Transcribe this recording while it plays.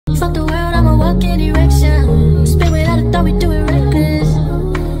Fuck the world, I'ma walk in direction. Spit without a thought, we do it reckless.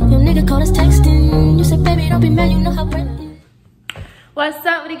 Your nigga called us texting. You said, baby, don't be mad, you know how it is. What's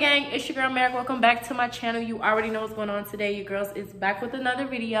up with the gang? It's your girl Mariq. Welcome back to my channel. You already know what's going on today. Your girls is back with another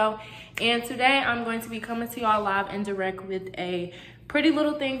video, and today I'm going to be coming to y'all live and direct with a Pretty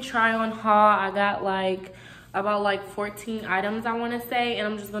Little Thing try on haul. I got about 14 items, I want to say, and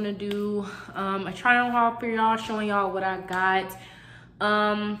I'm just gonna do a try on haul for y'all, showing y'all what I got.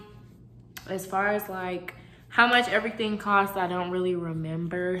 As far as like how much everything costs, I don't really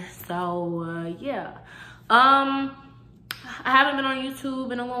remember, so yeah. I haven't been on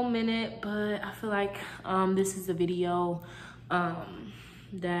YouTube in a little minute, but I feel like this is a video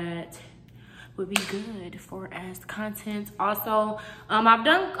that would be good for as content. Also, I've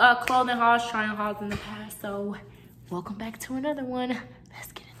done clothing hauls, trying hauls in the past, so welcome back to another one.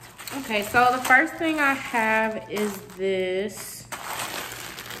 Let's get into it. Okay, so the first thing I have is this.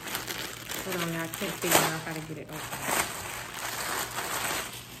 Hold on, I can't figure out how to get it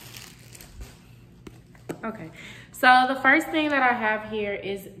open. Okay, so the first thing that I have here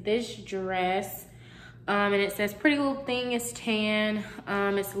is this dress. And it says Pretty Little Thing. It's tan.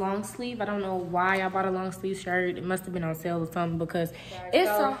 It's long sleeve. I don't know why I bought a long sleeve shirt. It must have been on sale or something, because it's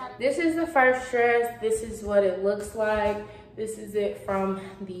so. This is the first dress. This is what it looks like. This is it from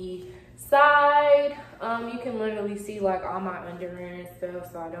the side. You can literally see like all my underwear and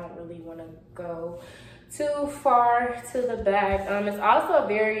stuff, so I don't really want to go too far to the back. It's also a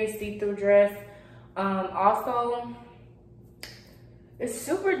very see-through dress. Also, it's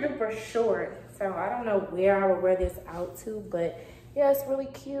super duper short. So I don't know where I would wear this out to, but yeah, it's really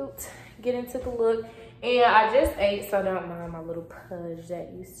cute. Get into the look. And I just ate, so don't mind my little pudge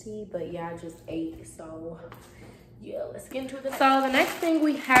that you see, but yeah, I just ate. So yeah, let's get into it. So the next thing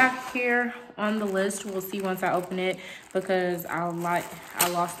we have here on the list, we'll see once I open it, because I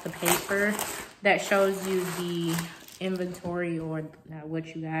lost the paper that shows you the inventory or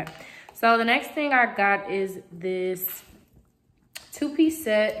what you got. So the next thing I got is this two-piece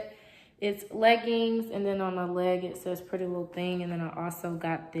set. It's leggings, and then on the leg it says Pretty Little Thing, and then I also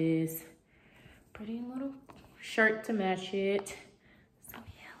got this pretty little shirt to match it. So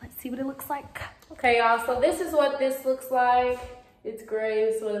yeah, let's see what it looks like. Okay, y'all, so this is what this looks like. It's gray.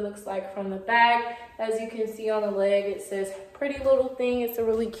 This is what it looks like from the back. As you can see on the leg, it says Pretty Little Thing. It's a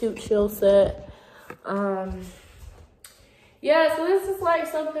really cute chill set. Yeah, so this is like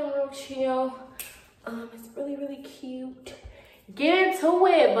something real chill. It's really, really cute. Get into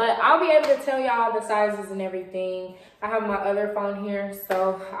it, but I'll be able to tell y'all the sizes and everything. I have my other phone here,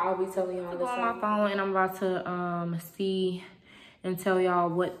 so I'll be telling y'all this on my phone, and I'm about to see and tell y'all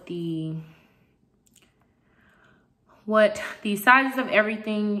what the sizes of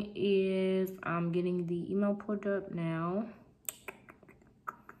everything is. I'm getting the email pulled up now.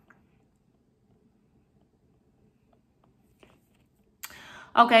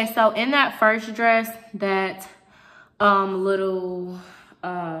 Okay, so in that first dress, that little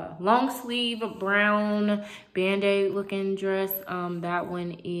long sleeve brown band-aid looking dress, that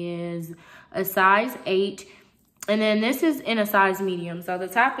one is a size 8, and then this is in a size medium. So the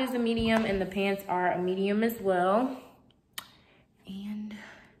top is a medium and the pants are a medium as well. And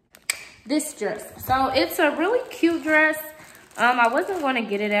this dress, so it's a really cute dress. I wasn't going to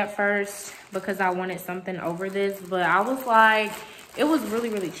get it at first because I wanted something over this, but I was like, it was really,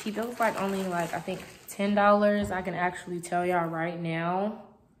 really cheap. It was like only like, I think $10. I can actually tell y'all right now.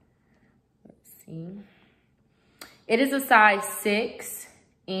 Let's see. It is a size 6,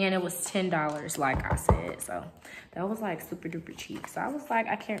 and it was $10, like I said. So that was like super duper cheap. So I was like,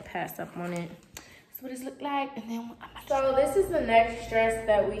 I can't pass up on it. That's what it looked like. And then so this is the next dress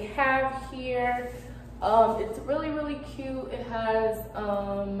that we have here. It's really, really cute. It has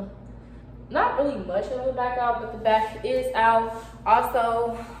not really much of the back out, but the back is out.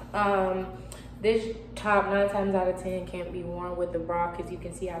 Also, this top 9 times out of 10 can't be worn with the bra, because you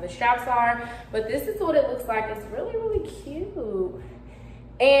can see how the straps are. But this is what it looks like. It's really, really cute.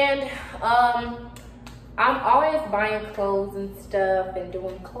 And I'm always buying clothes and stuff and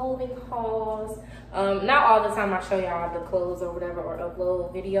doing clothing hauls. Not all the time I show y'all the clothes or whatever, or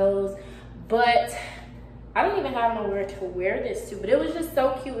upload videos, but I don't even have nowhere to wear this to. But it was just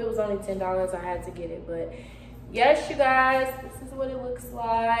so cute. It was only $10. I had to get it. But yes, you guys, this is what it looks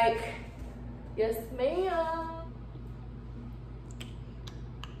like. Yes, ma'am.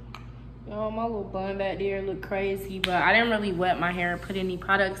 Oh, my little bun back there look crazy, but I didn't really wet my hair or put any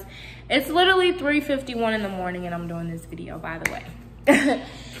products. It's literally 3:51 in the morning, and I'm doing this video, by the way.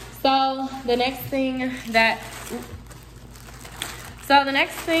 So the next thing that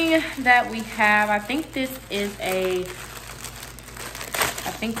we have, I think this is a I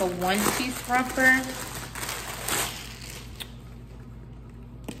think a one-piece romper.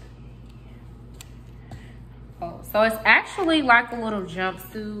 Oh, so it's actually like a little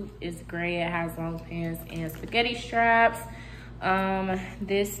jumpsuit. It's gray, it has long pants and spaghetti straps.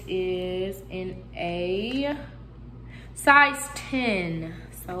 This is in a size 10.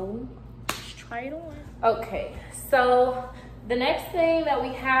 So let's try it on. Okay, so the next thing that we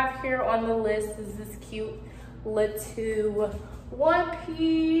have here on the list is this cute little one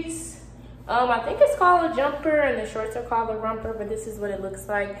piece. I think it's called a jumper and the shorts are called a romper, but this is what it looks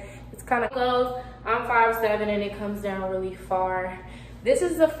like. It's kind of close. I'm 5'7" and it comes down really far. This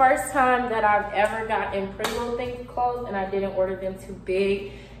is the first time that I've ever gotten Pretty Little Things clothes and I didn't order them too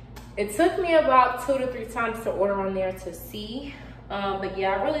big. It took me about 2 to 3 times to order on there to see. But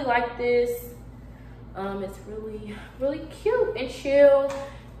yeah, I really like this. It's really cute and chill.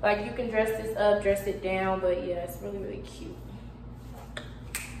 Like you can dress this up, dress it down, but yeah, it's really cute.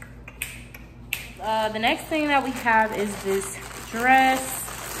 The next thing that we have is this dress.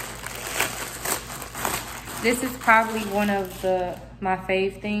 This is probably one of my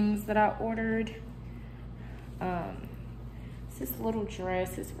fave things that I ordered. It's this little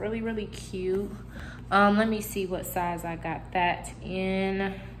dress. It's really cute. Let me see what size I got that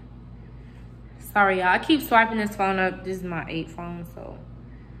in. Sorry, y'all. I keep swiping this phone up. This is my 8 phone, so.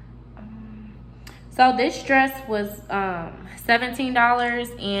 So this dress was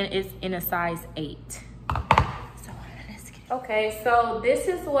 $17 and it's in a size 8. So let's get it. Okay, so this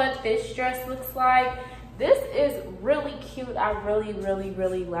is what this dress looks like. This is really cute. I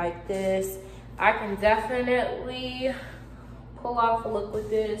really like this. I can definitely pull off a look with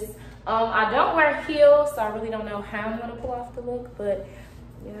this. I don't wear heels, so I really don't know how I'm gonna pull off the look, but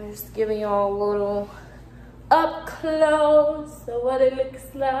yeah, just giving y'all a little up close of what it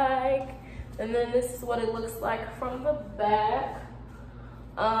looks like. And then this is what it looks like from the back.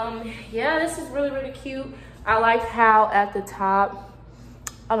 Yeah, this is really cute. I like how at the top,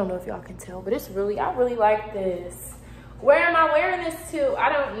 I don't know if y'all can tell, but I really like this. Where am I wearing this to?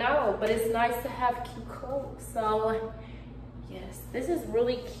 I don't know, but it's nice to have cute clothes. So yes, this is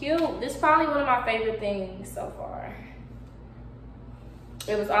really cute. This is probably one of my favorite things so far.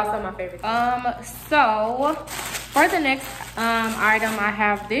 It was also my favorite thing. So for the next item, I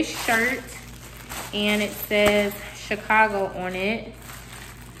have this shirt and it says Chicago on it.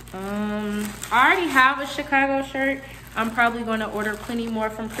 I already have a Chicago shirt. I'm probably going to order plenty more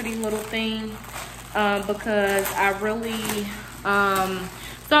from Pretty Little Thing because I really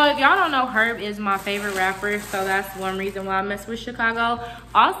so if y'all don't know, Herb is my favorite rapper, so that's one reason why I mess with Chicago.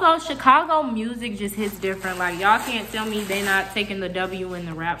 Also, Chicago music just hits different. Like, y'all can't tell me they not taking the W in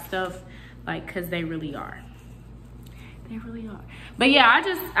the rap stuff, like, because they really are. They really are. But yeah,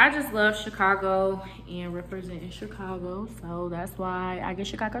 I just love Chicago and representing Chicago, so that's why I get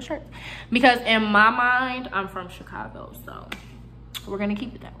Chicago shirts. Because in my mind, I'm from Chicago, so we're gonna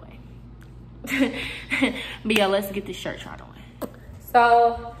keep it that way. But yeah, let's get this shirt tried on.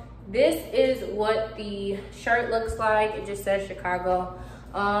 So this is what the shirt looks like. It just says Chicago.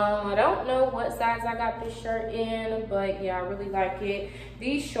 I don't know what size I got this shirt in, but yeah, I really like it.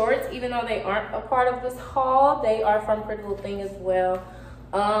 These shorts, even though they aren't a part of this haul, they are from Pretty Little Thing as well.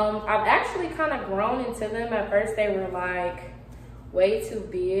 I've actually kind of grown into them. At first they were like way too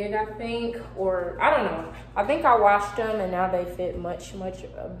big, I think, or I don't know. I think I washed them and now they fit much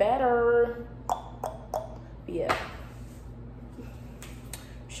better. Yeah,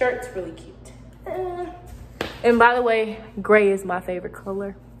 shirt's really cute. And by the way, gray is my favorite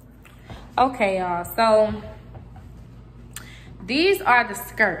color. Okay, y'all, so these are the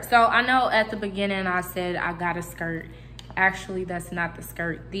skirts. So I know at the beginning I said I got a skirt. Actually, that's not the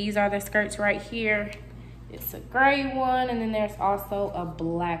skirt. These are the skirts right here. It's a gray one, and then there's also a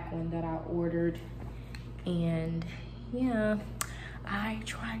black one that I ordered. And yeah, I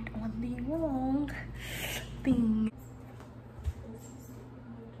tried on the wrong thing.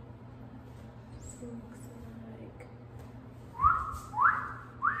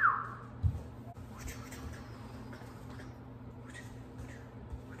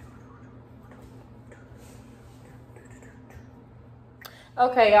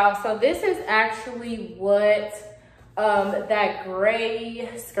 Okay, y'all, so this is actually what that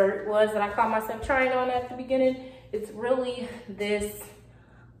gray skirt was that I caught myself trying on at the beginning. It's really this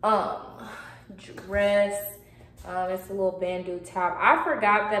dress. It's a little bandeau top. I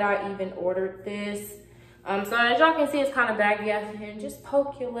forgot that I even ordered this. So as y'all can see, it's kind of baggy out here. Just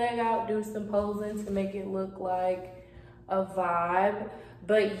poke your leg out, do some posing to make it look like a vibe.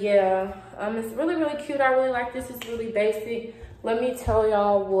 But yeah, it's really cute. I really like this. It's really basic. Let me tell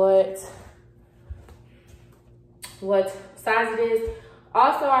y'all what size it is.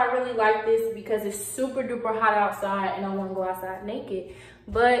 Also, I really like this because it's super duper hot outside and I want to go outside naked.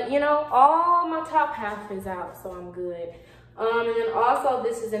 But, you know, all my top half is out, so I'm good. And then also,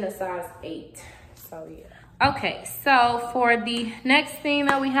 this is in a size 8. So, yeah. Okay, so for the next thing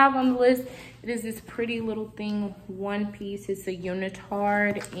that we have on the list, it is this pretty little thing, one piece. It's a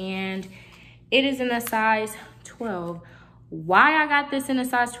unitard, and it is in a size 12. Why I got this in a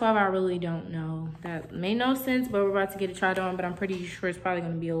size 12, I really don't know. That made no sense, but we're about to get it tried on, but I'm pretty sure it's probably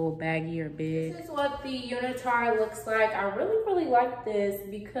gonna be a little baggy or big. This is what the unitard looks like. I really like this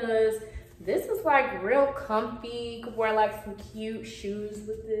because this is like real comfy. You could wear like some cute shoes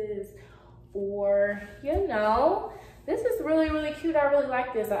with this, or, you know, this is really cute. I really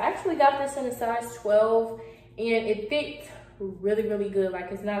like this. I actually got this in a size 12 and it fits really good.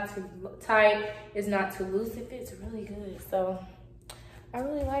 Like, it's not too tight, it's not too loose, it fits really good. So I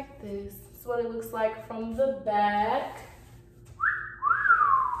really like this. This is what it looks like from the back.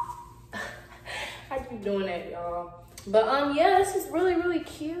 I keep doing that, y'all. But yeah, this is really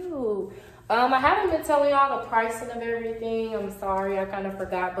cute. I haven't been telling y'all the pricing of everything. I'm sorry, I kind of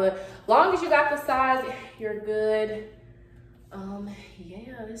forgot, but long as you got the size, you're good.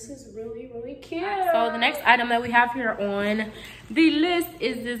 Yeah, this is really cute. So the next item that we have here on the list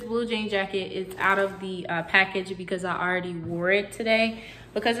is this blue jean jacket. It's out of the package because I already wore it today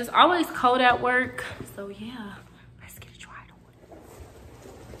because it's always cold at work. So yeah, let's get it tried on.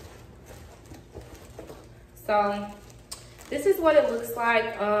 So this is what it looks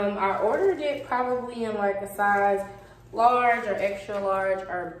like. I ordered it probably in like a size large or extra large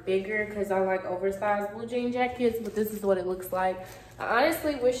or bigger because I like oversized blue jean jackets, but this is what it looks like. I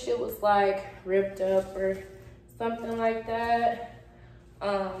honestly wish it was like ripped up or something like that.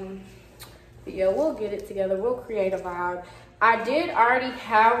 But yeah, we'll get it together. We'll create a vibe. I did already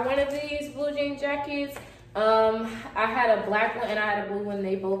have one of these blue jean jackets. I had a black one and I had a blue one.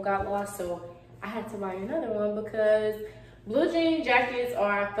 They both got lost, so I had to buy another one because blue jean jackets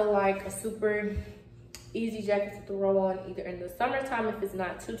are, I feel like, a super easy jacket to throw on either in the summertime if it's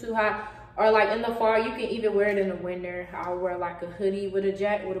not too hot, or like in the fall. You can even wear it in the winter. I'll wear like a hoodie with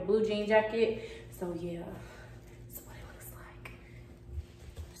a blue jean jacket. So yeah, that's what it looks like.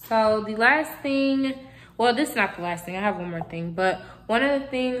 So the last thing, well, this is not the last thing, I have one more thing, but one of the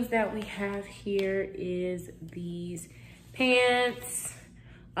things that we have here is these pants.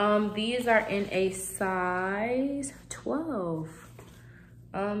 These are in a size 12.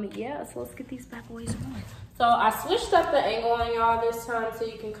 Yeah, so let's get these bad boys on. So I switched up the angle on y'all this time so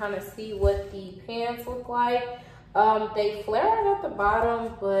you can kind of see what the pants look like. They flare out at the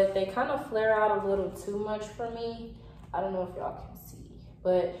bottom, but they kind of flare out a little too much for me. I don't know if y'all can see,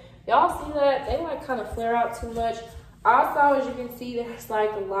 but y'all see that? They like kind of flare out too much. Also, as you can see, there's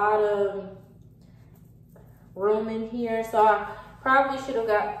like a lot of room in here, so I probably should have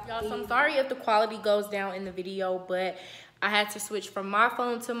got y'all. So I'm sorry if the quality goes down in the video, but I had to switch from my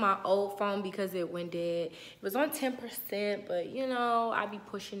phone to my old phone because it went dead. It was on 10%, but you know, I be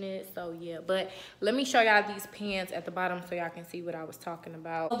pushing it, so yeah. But let me show y'all these pants at the bottom so y'all can see what I was talking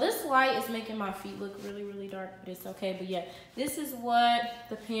about. So this light is making my feet look really dark, but it's okay. But yeah, this is what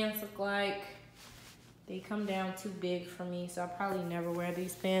the pants look like. They come down too big for me, so I'll probably never wear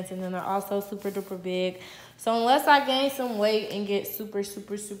these pants. And then they're also super duper big. So unless I gain some weight and get super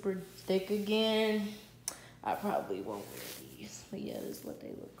thick again, I probably won't wear these. But yeah, this is what they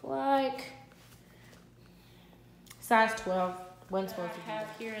look like. Size 12. Wasn't supposed to be. What I have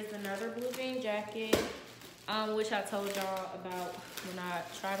here is another blue jean jacket, which I told y'all about when I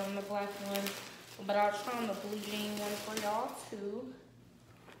tried on the black one. But I'll try on the blue jean one for y'all too.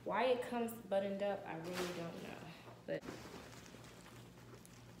 Why it comes buttoned up, I really don't know. But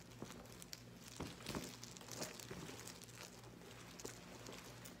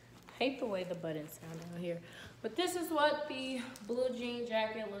I hate the way the buttons sound out here. But this is what the blue jean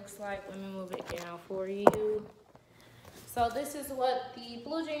jacket looks like. Let me move it down for you. So this is what the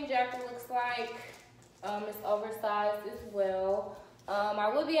blue jean jacket looks like. It's oversized as well. I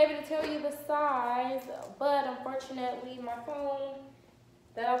will be able to tell you the size, but unfortunately my phone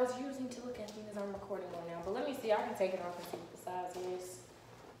that I was using to look at things I'm recording on now. But let me see, I can take it off and see what the size is.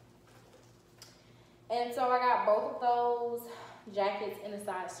 And so I got both of those jackets in a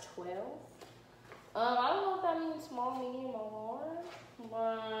size 12. I don't know if that means small, medium, or large,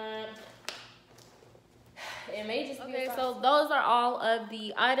 but it may just be okay. So those are all of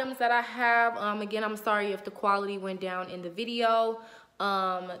the items that I have. Again, I'm sorry if the quality went down in the video.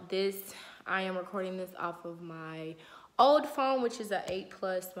 I am recording this off of my old phone, which is an 8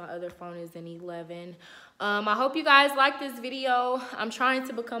 Plus. My other phone is an 11. I hope you guys like this video. I'm trying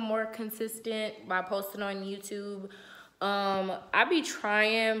to become more consistent by posting on YouTube. I be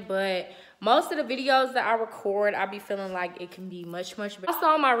trying, but most of the videos that I record, I be feeling like it can be much better.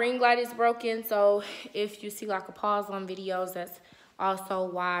 Also, my ring light is broken, so if you see like a pause on videos, that's also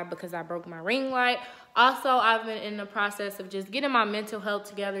why, because I broke my ring light. Also, I've been in the process of just getting my mental health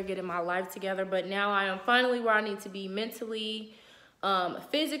together, getting my life together, but now I am finally where I need to be mentally,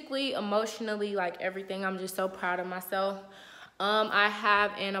 physically, emotionally, like everything. I'm just so proud of myself. I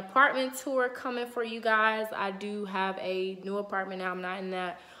have an apartment tour coming for you guys. I do have a new apartment now. I'm not in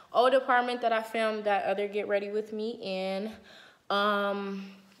that old apartment that I filmed that other Get Ready With Me in.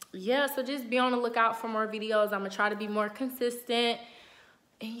 Yeah, so just be on the lookout for more videos. I'm gonna try to be more consistent.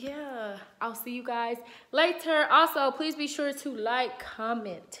 And yeah, I'll see you guys later. Also, please be sure to like,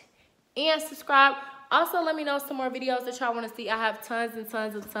 comment, and subscribe. Also, let me know some more videos that y'all want to see. I have tons and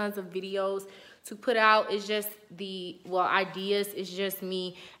tons of videos to put out. It's just ideas. It's just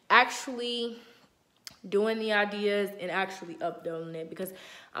me actually doing the ideas and actually uploading it, because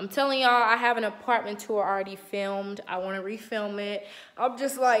I'm telling y'all, I have an apartment tour already filmed. I want to refilm it. I'm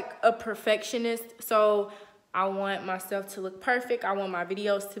just like a perfectionist, so I want myself to look perfect. I want my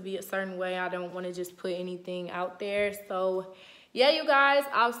videos to be a certain way. I don't want to just put anything out there. So yeah, you guys,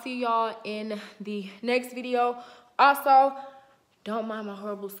 I'll see y'all in the next video. Also, don't mind my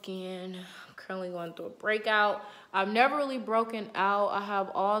horrible skin. I'm currently going through a breakout. I've never really broken out. I have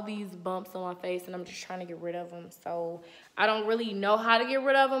all these bumps on my face and I'm just trying to get rid of them. So I don't really know how to get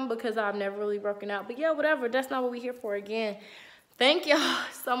rid of them because I've never really broken out. But yeah, whatever. That's not what we're here for. Again, thank y'all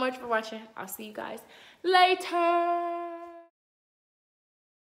so much for watching. I'll see you guys later.